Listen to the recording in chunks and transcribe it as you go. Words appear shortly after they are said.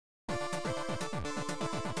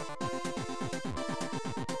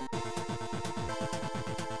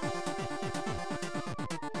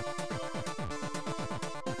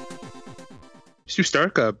Let's do Star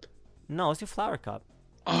Cup. No, let's do Flower Cup.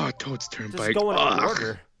 Oh, Toad's Turnpike. Just go in Ugh.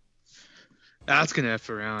 order. That's gonna F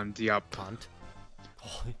around. Yup. Cunt.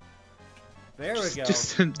 There we go.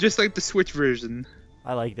 Just like the Switch version.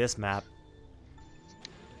 I like this map.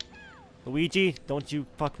 Luigi, don't you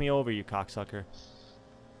fuck me over, you cocksucker.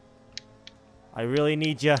 I really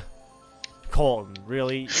need you. Colton,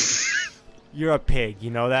 really? You're a pig,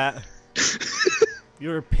 you know that?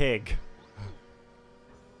 You're a pig.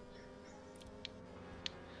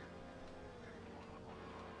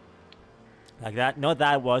 Like that? You know what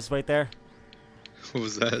that was right there? What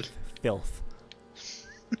was that? Filth.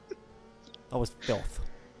 That was filth.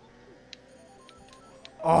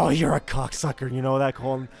 Oh, you're a cocksucker, you know that,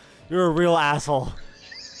 Colton? You're a real asshole.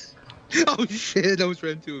 Oh shit, I was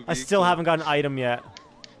right into it. I still haven't got an item yet.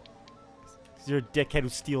 You're a dickhead who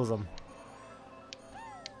steals them.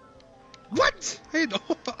 What? Hey, no.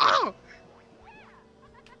 Oh!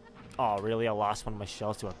 Oh, really? I lost one of my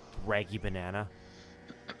shells to a raggy banana.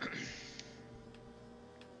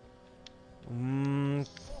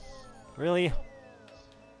 Really?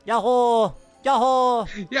 Yahoo! Yahoo!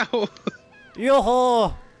 Yo!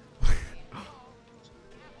 Yo-ho!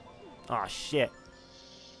 Oh shit.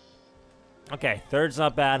 Okay, third's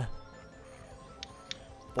not bad.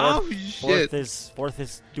 Oh shit! Fourth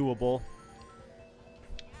is doable.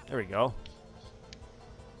 There we go.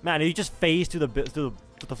 Man, you just phased through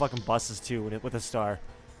the fucking buses too with a star.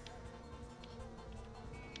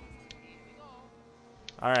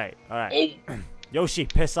 All right, all right. Oh. Yoshi,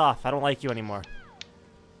 piss off! I don't like you anymore.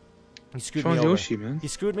 He screwed me over. Yoshi, man. He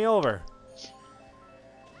screwed me over.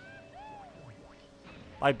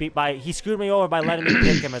 He screwed me over by letting me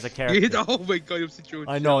pick him as a character. Oh my god, I'm such a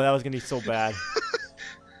I know, that was gonna be so bad.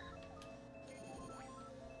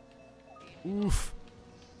 Oof.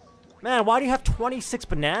 Man, why do you have 26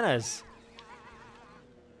 bananas?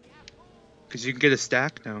 Because you can get a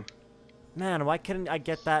stack now. Man, why couldn't I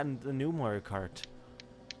get that in the new Mario Kart?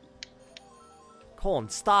 Colin,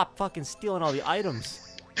 stop fucking stealing all the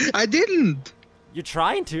items. I didn't! You're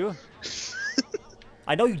trying to.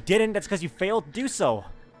 I know you didn't, that's because you failed to do so.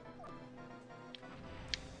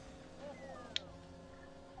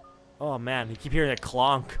 Oh man, you keep hearing a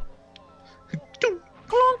clonk.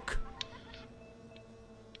 Clonk!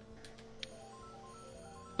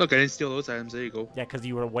 Look, I didn't steal those items, there you go. Yeah, because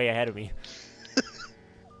you were way ahead of me.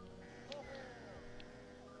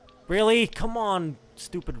 Really? Come on,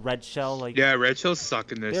 stupid red shell. Like, yeah, red shells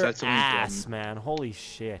suck in this. they're That's ass, man. Holy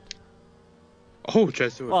shit. Oh,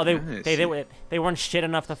 just to Well, they weren't shit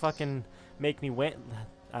enough to fucking make me win.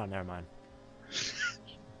 Oh, never mind.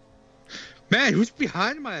 Man, who's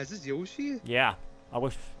behind my ass? Is this Yoshi? Yeah, I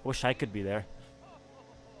wish I could be there.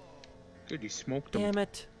 Good, you smoked him. Damn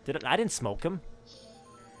it! I didn't smoke him.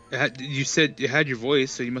 You said you had your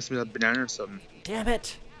voice, so you must have been a banana or something. Damn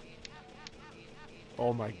it!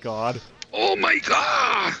 Oh my god. Oh my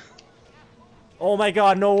god! Oh my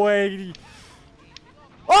god! No way!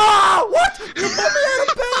 Oh! What? You put me out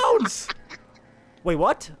of bounds! Wait,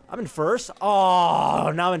 what? I'm in first?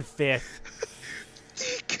 Oh, now I'm in fifth.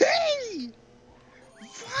 DK!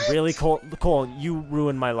 What? Really, Cole, you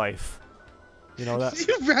ruined my life. You know that?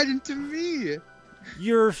 You ran into me!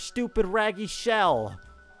 Your stupid raggy shell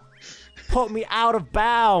put me out of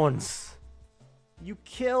bounds. You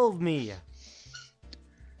killed me.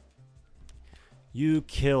 You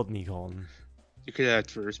killed me, Colton. You could have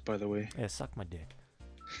had first, by the way. Yeah, suck my dick.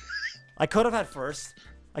 I could have had first.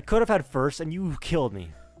 I could have had first, and you killed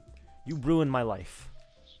me. You ruined my life.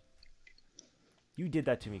 You did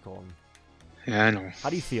that to me, Colton. Yeah, I know. How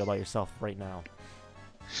do you feel about yourself right now?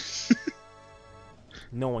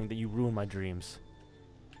 Knowing that you ruined my dreams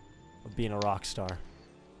of being a rock star.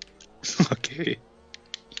 Okay.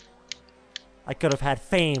 I could have had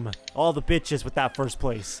fame, all the bitches with that first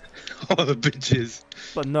place. All the bitches.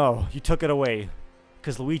 But no, you took it away.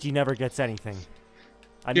 Because Luigi never gets anything.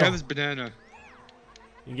 I know. You have this banana.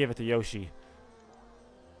 You can give it to Yoshi.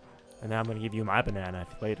 And then I'm going to give you my banana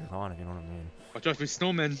later on, if you know what I mean. Watch out for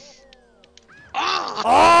snowmen. Ah!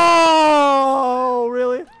 Oh,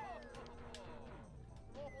 really?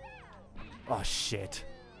 Oh, shit.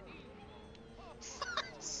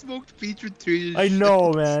 Smoked Peach with 3 I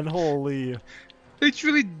know, man. Holy. Did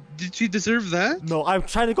she deserve that? No, I'm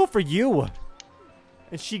trying to go for you.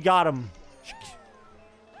 And she got him.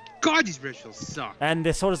 God, these red shells suck.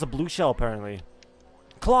 And so does the blue shell, apparently.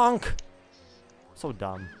 Clonk. So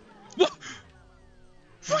dumb. What?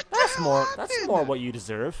 What That's the more. hell That's happened? more what you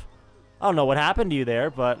deserve. I don't know what happened to you there,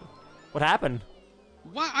 but what happened?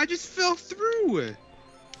 What? I just fell through. You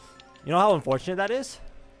know how unfortunate that is?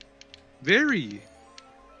 Very.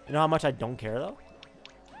 You know how much I don't care, though?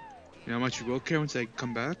 You know how much you will care once I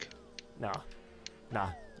come back? No. Nah.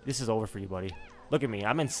 This is over for you, buddy. Look at me.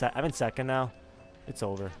 I'm in second now. It's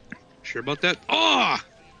over. Sure about that? Oh!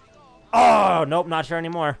 Oh, nope. Not sure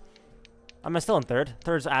anymore. I'm still in third.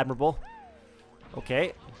 Third's admirable.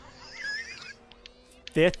 Okay.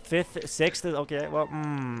 Fifth, sixth. Okay, well,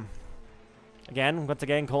 once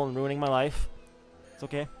again, Colton ruining my life. It's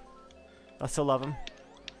okay. I still love him.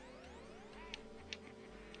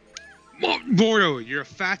 Moro, you're a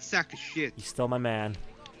fat sack of shit. He's still my man.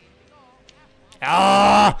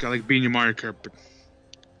 Ah! I like being your Mario Kart, but...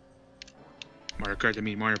 Mario Kart, I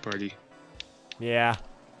mean Mario Party. Yeah.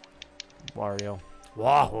 Wario.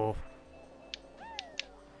 Wahoo.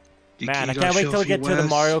 Man, I can't wait till we get to the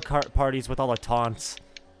Mario Kart parties with all the taunts.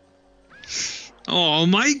 Oh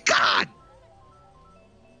my god!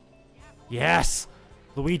 Yes!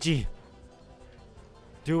 Luigi.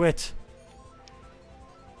 Do it.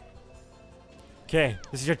 Okay,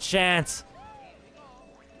 this is your chance.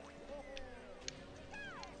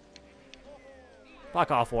 Fuck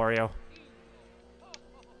off, Wario.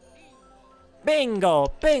 Bingo!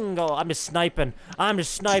 Bingo! I'm just sniping.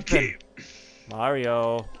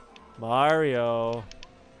 Mario. Mario.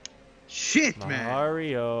 Shit, man.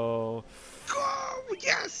 Mario. Go!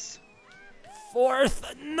 Yes!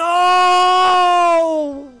 Fourth.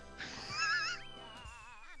 No!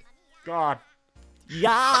 God.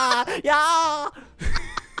 Yeah! Yeah!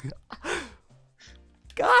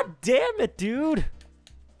 God damn it, dude.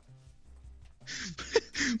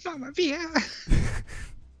 Mamma mia.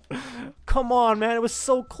 Come on, man. It was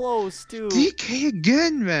so close, dude. DK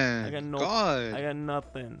again, man. I got no. God. I got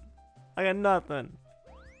nothing. I got nothing.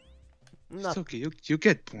 It's okay. You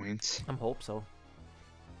get points. I hope so.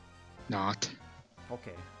 Not.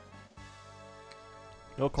 Okay.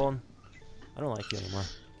 No, Colin. I don't like you anymore.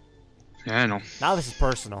 Yeah, I know. Now this is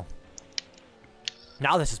personal.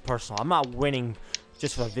 Now this is personal. I'm not winning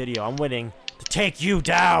just for a video. I'm winning to take you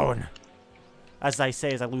down. As I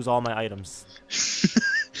say, as I lose all my items.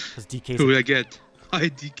 Because DK's who did I get? Hi,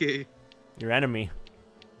 DK. your enemy.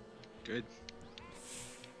 Good.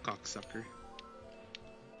 Cocksucker.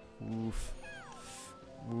 Oof.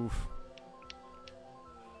 Oof.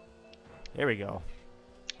 There we go.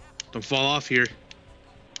 Don't fall off here.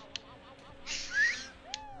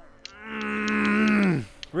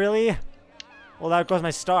 Really? Well, there goes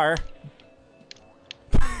my star.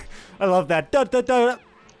 I love that. Da, da, da.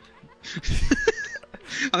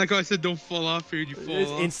 I like how I said don't fall off here. You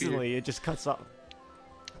fall off instantly, here. it just cuts off.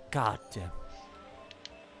 God damn.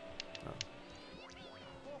 Oh.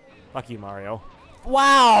 Fuck you, Mario.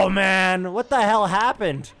 Wow, man! What the hell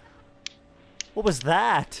happened? What was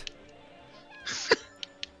that?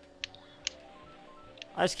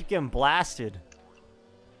 I just keep getting blasted.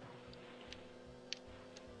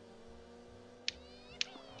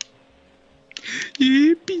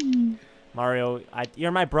 Yippee! Mario,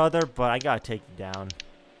 you're my brother, but I gotta take you down.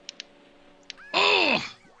 Oh!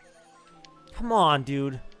 Come on,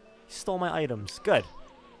 dude. You stole my items. Good.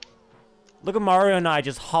 Look at Mario and I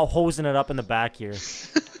just hosing it up in the back here.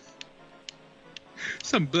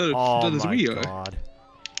 Some blood, Oh as my we are. god.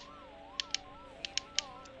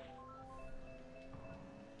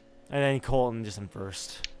 And then Colton just in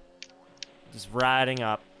first. Just riding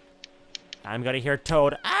up. I'm gonna hear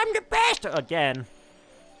Toad. I'm the best again.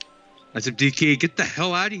 I said, DK, get the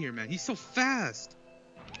hell out of here, man. He's so fast.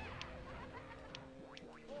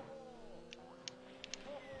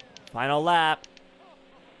 Final lap.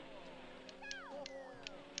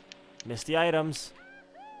 Missed the items.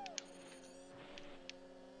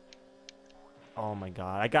 Oh my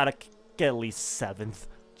god. I gotta get at least 7th.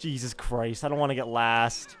 Jesus Christ. I don't want to get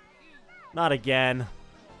last. Not again.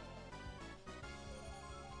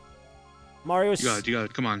 Mario's... You got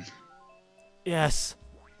it. Come on. Yes.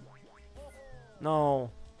 No.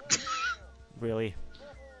 Really?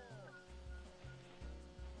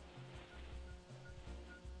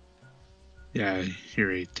 Yeah, you're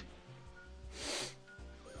right.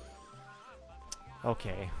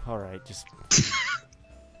 Okay. Alright. Just...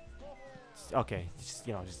 okay. Just,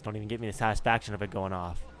 you know, just don't even give me the satisfaction of it going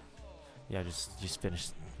off. Yeah, just finish.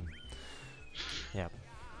 Yeah.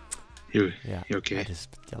 You Yeah. You okay?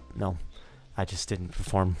 No. I just didn't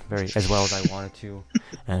perform as well as I wanted to.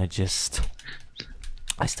 And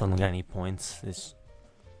I still don't get any points. It's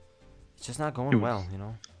just not going well, you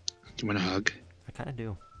know? You want a hug? I kind of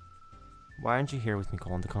do. Why aren't you here with me,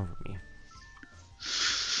 Colin, to comfort me?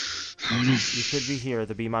 I don't know. You should be here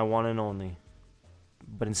to be my one and only.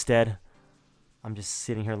 But instead, I'm just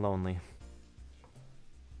sitting here lonely.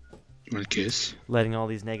 You want a kiss? Letting all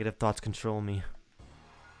these negative thoughts control me.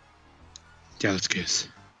 Yeah, let's kiss.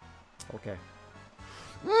 Okay.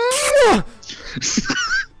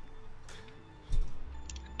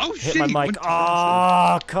 Oh Hit shit! my he mic. went towards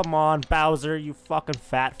Ah, come on, Bowser, you fucking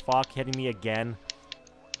fat fuck, hitting me again.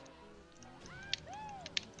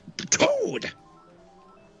 it. Toad.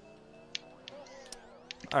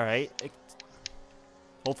 Alright.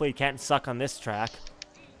 Hopefully you can't suck on this track.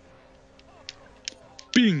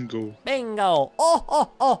 Bingo. Bingo!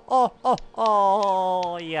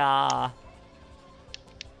 Oh, yeah.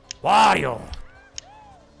 Wario!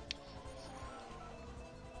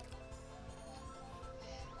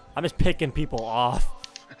 I'm just picking people off.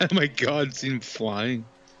 Oh my god, seen him flying.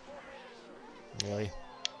 Really?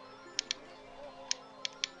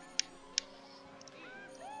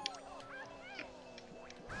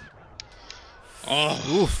 Oh.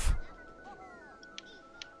 Oof.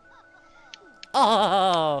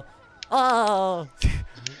 Oh! Oh!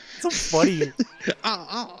 It's so funny.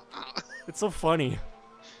 It's so funny.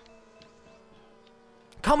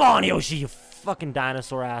 Come on, Yoshi, you fucking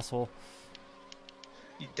dinosaur asshole.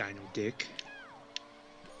 You dino dick.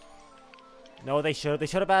 No, they should. They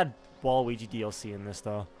should have had Waluigi DLC in this,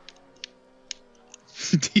 though.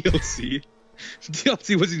 DLC?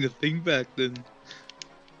 DLC wasn't a thing back then.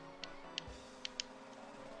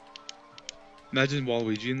 Imagine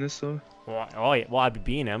Waluigi in this, though. Oh, yeah. Well, I'd be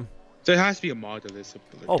beating him. There has to be a mod of this.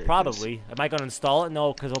 Oh, probably. Am I going to install it?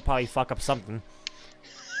 No, because it'll probably fuck up something.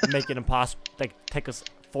 Make it impossible. Like, take us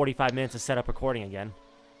 45 minutes to set up recording again.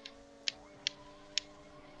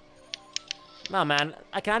 No, man.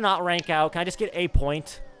 Can I not rank out? Can I just get a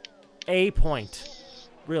point? A point.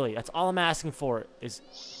 Really, that's all I'm asking for is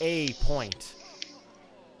a point.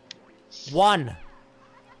 1.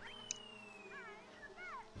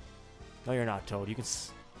 No, you're not, Toad. You can...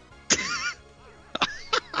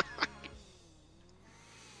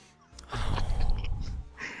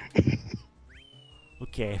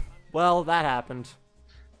 Okay. Well, that happened.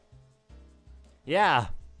 Yeah.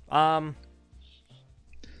 Wow.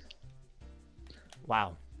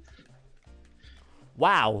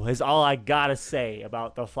 Wow is all I gotta say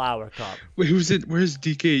about the Flower Cup. Wait, who's it? Where's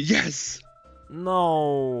DK? Yes!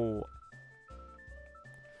 No.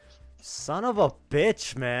 Son of a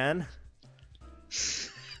bitch, man.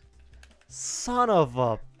 Son of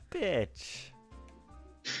a bitch.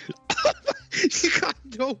 You got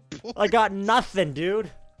no point. I got nothing,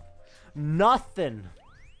 dude. Nothing.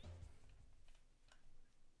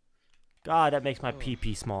 God, that makes my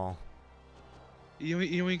pee-pee small. You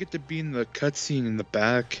only get to be in the cutscene in the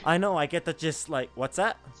back. I know, I get to just, like, what's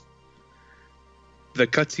that? The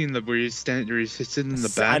cutscene where you're sitting in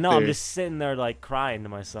the back. I know, there. I'm just sitting there, like, crying to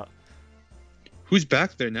myself. Who's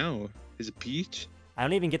back there now? Is it Peach? I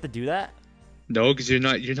don't even get to do that? No, because you're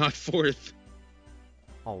not fourth.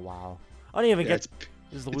 Oh, wow. I don't even get...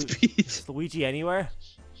 It's Peach. Is Luigi anywhere?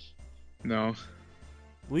 No.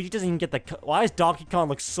 Luigi doesn't even get the... Why does Donkey Kong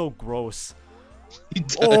look so gross? He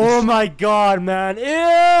does. Oh my god, man.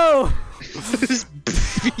 Ew! His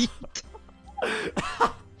feet.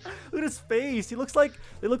 Look at his face. He looks like...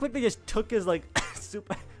 They look like they just took his, like,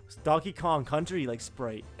 super... Donkey Kong Country, like,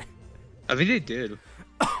 Sprite. I think they did.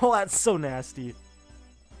 Oh, that's so nasty.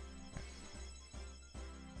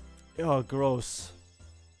 Oh, gross.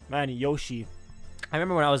 Man, Yoshi. I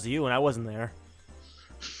remember when I was you and I wasn't there.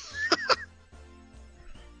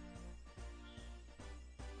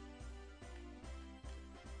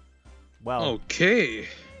 Well. Okay.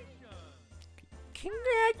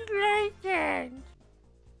 Congratulations.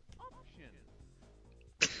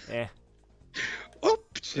 Eh.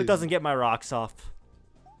 Option. It doesn't get my rocks off.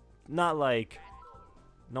 Not like...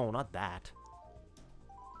 No, not that.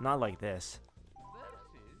 Not like this.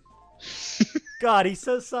 God, he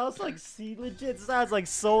sounds like... He legit sounds like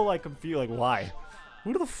so, like, confused. Like, why?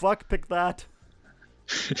 Who the fuck picked that?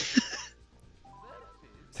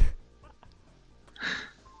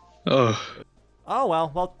 Oh. Oh,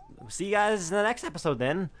 well, see you guys in the next episode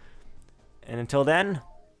then. And until then,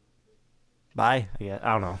 bye. I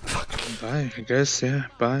don't know. Bye, I guess, yeah.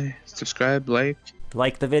 Bye. Subscribe, like.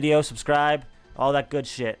 Like the video, subscribe, all that good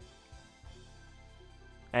shit.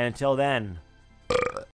 And until then...